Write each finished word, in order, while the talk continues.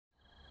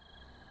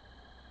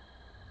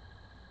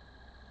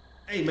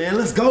Hey man,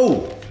 let's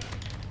go.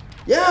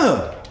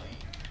 Yeah.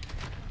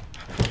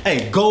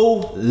 Hey,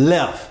 go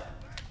left.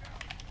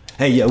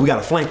 Hey, yeah, we got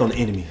a flank on the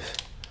enemies.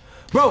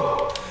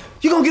 Bro,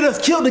 you gonna get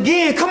us killed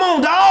again? Come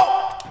on, dog.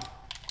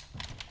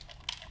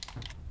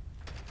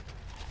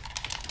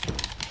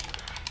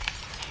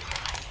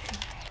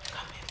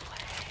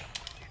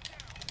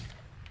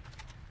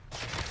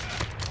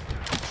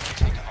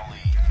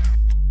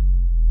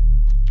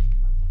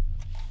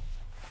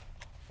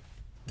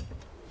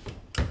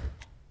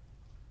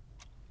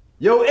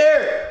 Yo,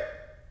 Eric,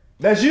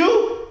 that's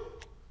you?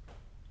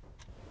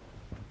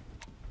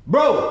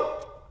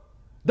 Bro,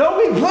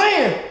 don't be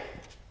playing.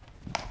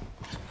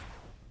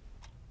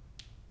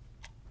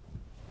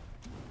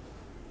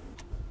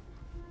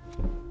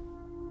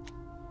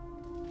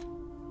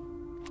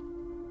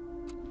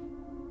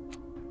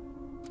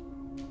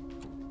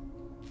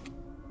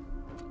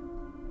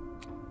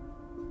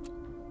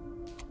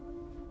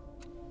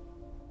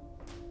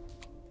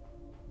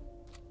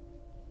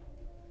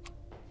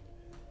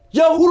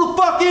 Yo, who the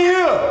fuck in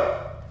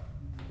here?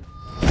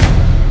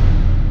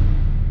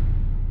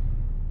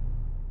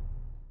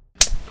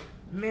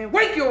 Man,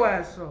 wake your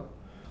ass up.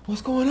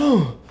 What's going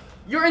on?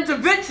 Your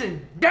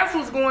intervention, that's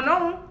what's going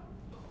on.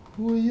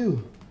 Who are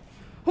you?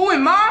 Who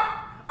am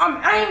I? I'm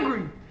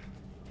angry.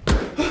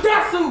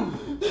 That's who.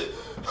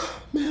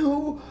 Man,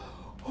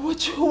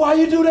 why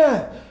you do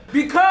that?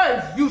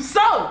 Because you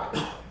suck.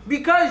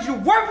 Because you're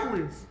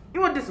worthless.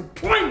 You're a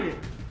disappointment.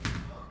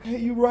 Okay,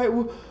 you right.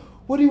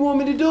 What do you want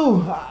me to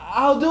do?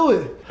 I'll do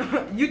it.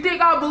 You think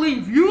I'll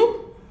believe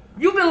you?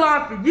 You've been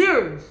lying for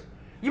years.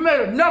 You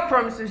made enough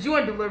promises you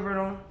ain't delivered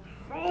on.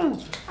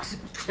 Oh, I should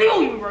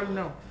kill you right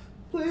now.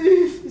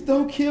 Please,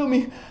 don't kill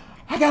me.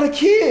 I got a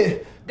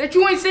kid. That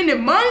you ain't seen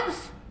in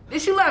months?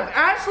 Did you left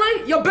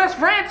Ashley, your best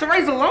friend, to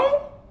raise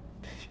alone?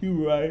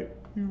 You right.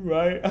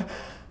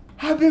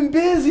 I've been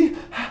busy.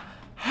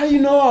 How you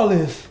know all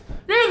this?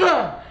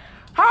 Nigga,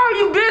 how are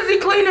you busy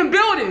cleaning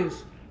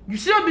buildings? You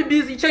should be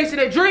busy chasing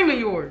that dream of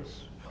yours.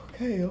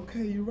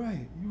 Okay, you're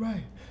right.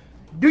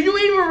 Do you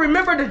even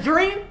remember the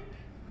dream?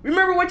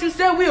 Remember what you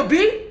said we'll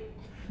be?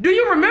 Do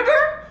you remember?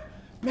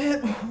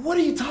 Man, what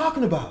are you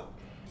talking about?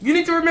 You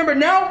need to remember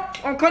now,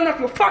 I'm cutting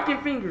off your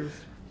fucking fingers.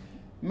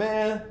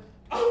 Man,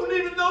 I don't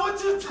even know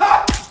what you're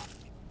talking.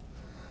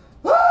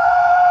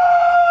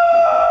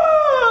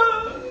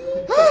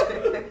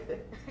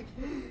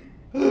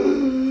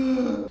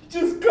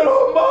 Just cut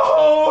off my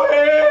whole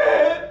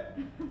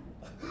head.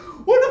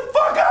 What the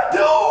fuck I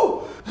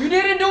do? You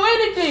didn't do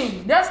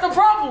anything. That's the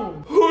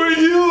problem. Who are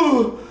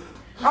you?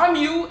 I'm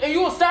you, and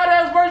you a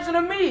sad-ass version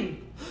of me.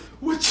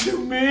 What you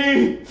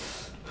mean?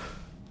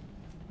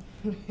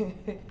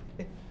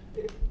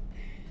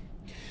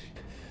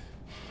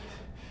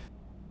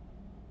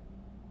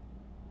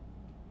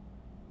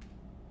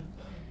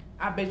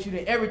 I bet you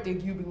that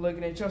everything you be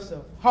looking at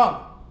yourself, huh?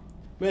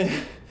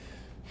 Man,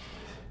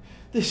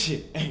 this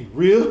shit ain't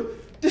real.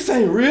 This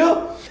ain't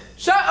real.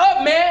 Shut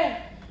up,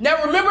 man.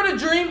 Now remember the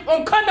dream.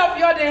 I'm cutting off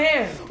your other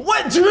hand.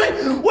 What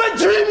dream? What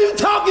dream you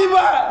talking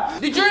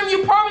about? The dream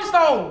you promised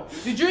on.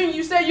 The dream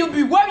you said you'll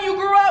be where you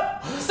grew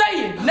up.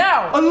 Say it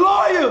now. A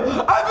lawyer.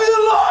 I've been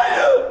a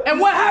lawyer. And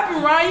what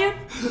happened, Ryan?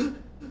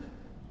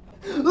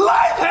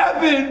 Life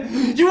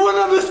happened. You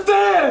wouldn't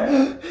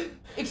understand.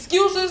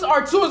 Excuses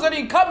are tools of the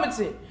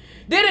incompetent.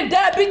 Didn't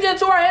Dad beat that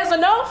to our heads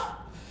enough?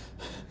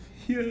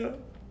 Yeah.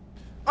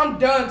 I'm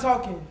done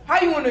talking. How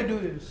you want to do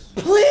this?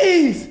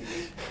 Please.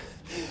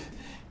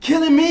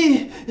 Killing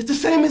me is the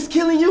same as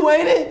killing you,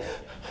 ain't it?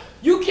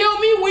 You kill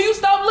me when you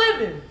stop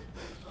living.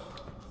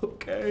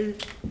 Okay.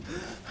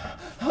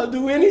 I'll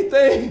do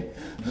anything.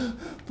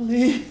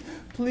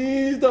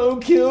 Please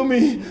don't kill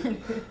me.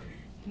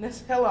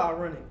 That's hella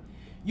ironic.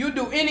 You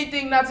do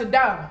anything not to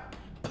die,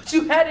 but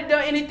you hadn't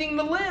done anything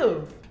to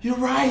live. You're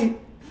right.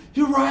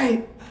 You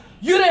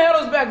done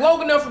held us back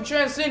long enough from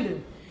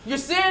transcending. Your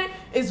sin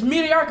is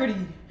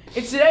mediocrity.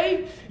 And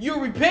today,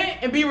 you repent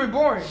and be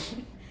reborn.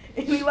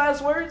 Any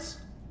last words?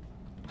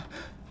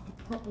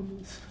 I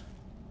promise.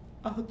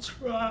 I'll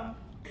try.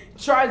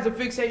 Try is the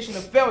fixation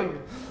of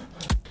failure.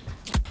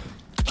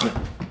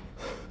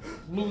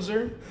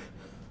 Loser.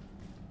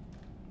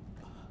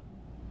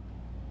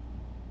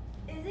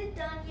 Is it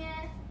done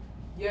yet?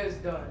 Yeah, it's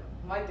done.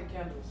 Light the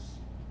candles.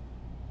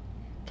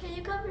 Can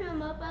you cover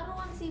him up? I don't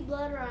want to see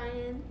blood,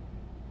 Ryan.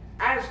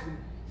 Ashley,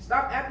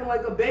 stop acting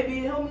like a baby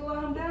and help me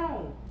let him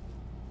down.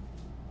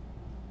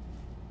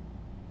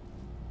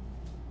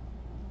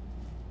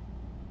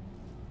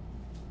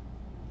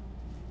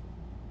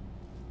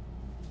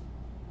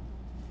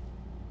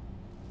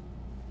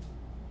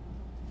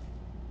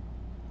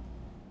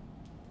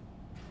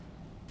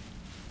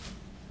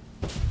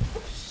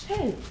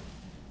 Shit,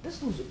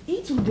 this loser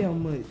eat too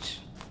damn much.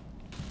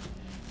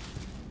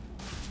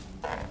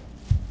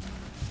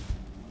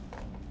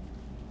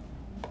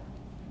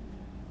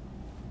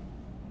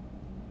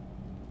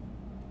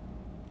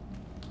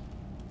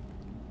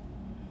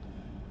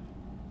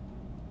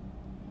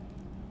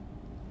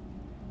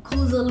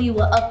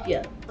 Kuzaliwa up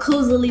ya.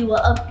 Kuzaliwa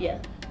up ya.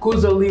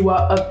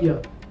 Kuzaliwa up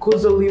ya.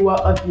 Kuzaliwa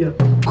up ya.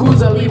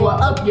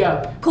 Kuzaliwa up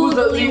ya.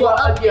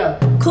 Kuzaliwa up ya.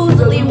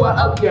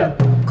 Kuzaliwa up ya.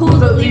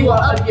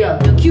 Kuzaliwa up ya.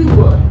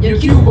 Ukubwa,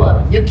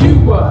 Ukubwa,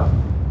 Ukubwa.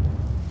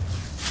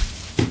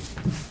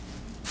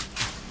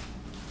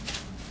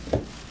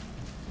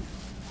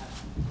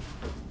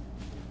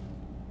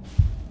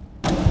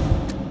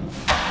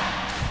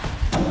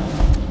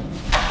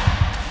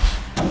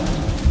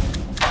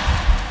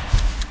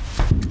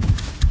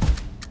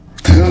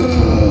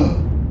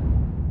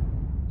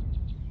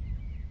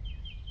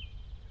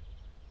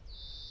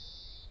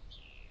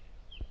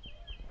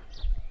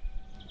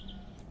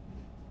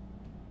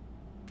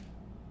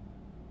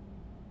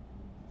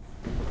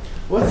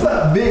 What's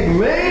up, big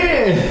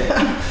man?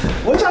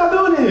 What y'all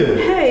doing here?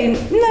 Hey,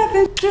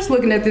 nothing. Just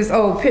looking at this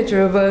old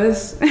picture of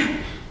us.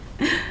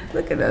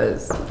 Look at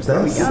us. That's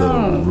So a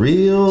young.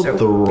 real So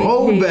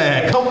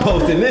throwback. I'm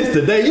posting this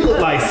today. You look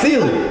like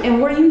silly.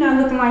 And were you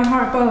not looking like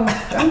Harpo?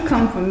 Don't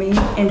come for me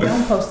and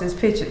don't post this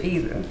picture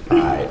either.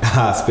 Alright,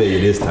 I'll spare you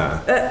this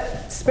time.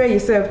 Spare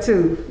yourself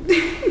too.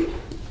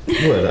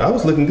 What? I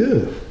was looking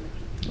good.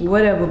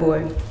 Whatever,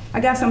 boy. I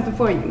got something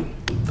for you.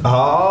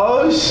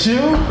 Oh, shoot.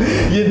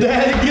 Your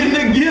daddy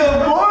getting a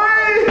gift, boy.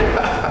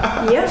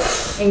 Yep,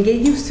 and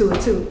get used to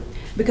it too.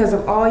 Because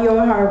of all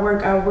your hard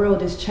work, our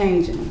world is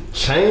changing.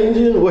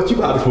 Changing? What, you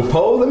about to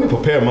propose? Let me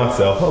prepare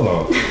myself. Hold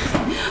on.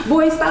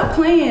 Boy, stop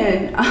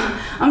playing.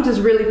 I'm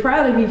just really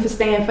proud of you for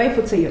staying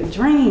faithful to your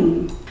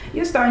dream.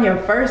 You're starting your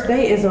first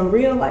day as a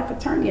real life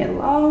attorney at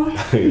law.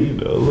 You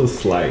know, a little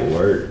slight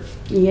word.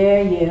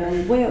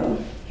 Yeah. Well,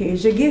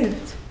 here's your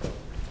gift.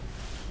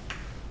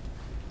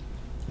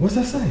 What's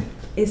that say?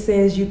 It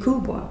says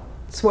Ukubwa,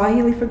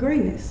 Swahili for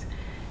greatness.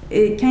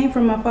 It came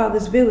from my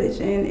father's village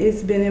and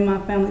it's been in my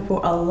family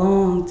for a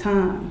long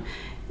time.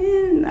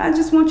 And I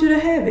just want you to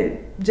have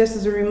it, just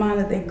as a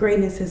reminder that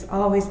greatness has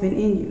always been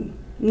in you.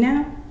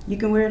 Now, you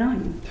can wear it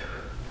on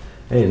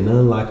you. Ain't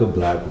nothing like a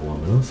black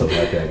woman. I'm so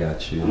happy I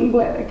got you. I'm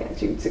glad I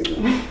got you too.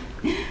 Now,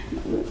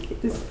 let's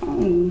get this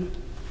on.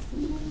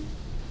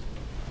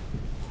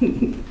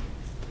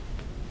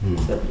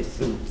 Lovely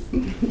suit.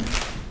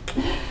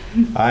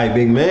 Alright,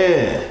 big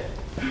man.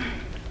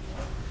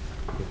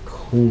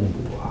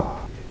 Ukubwa.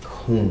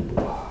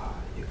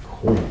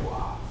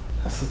 Ukubwa.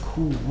 That's a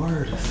cool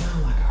word. It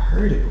sounds like I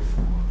heard it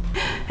before.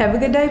 Have a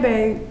good day,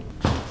 babe.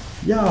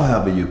 Y'all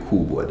have a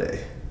Ukubwa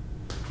day.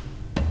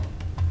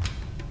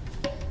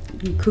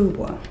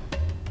 Ukubwa.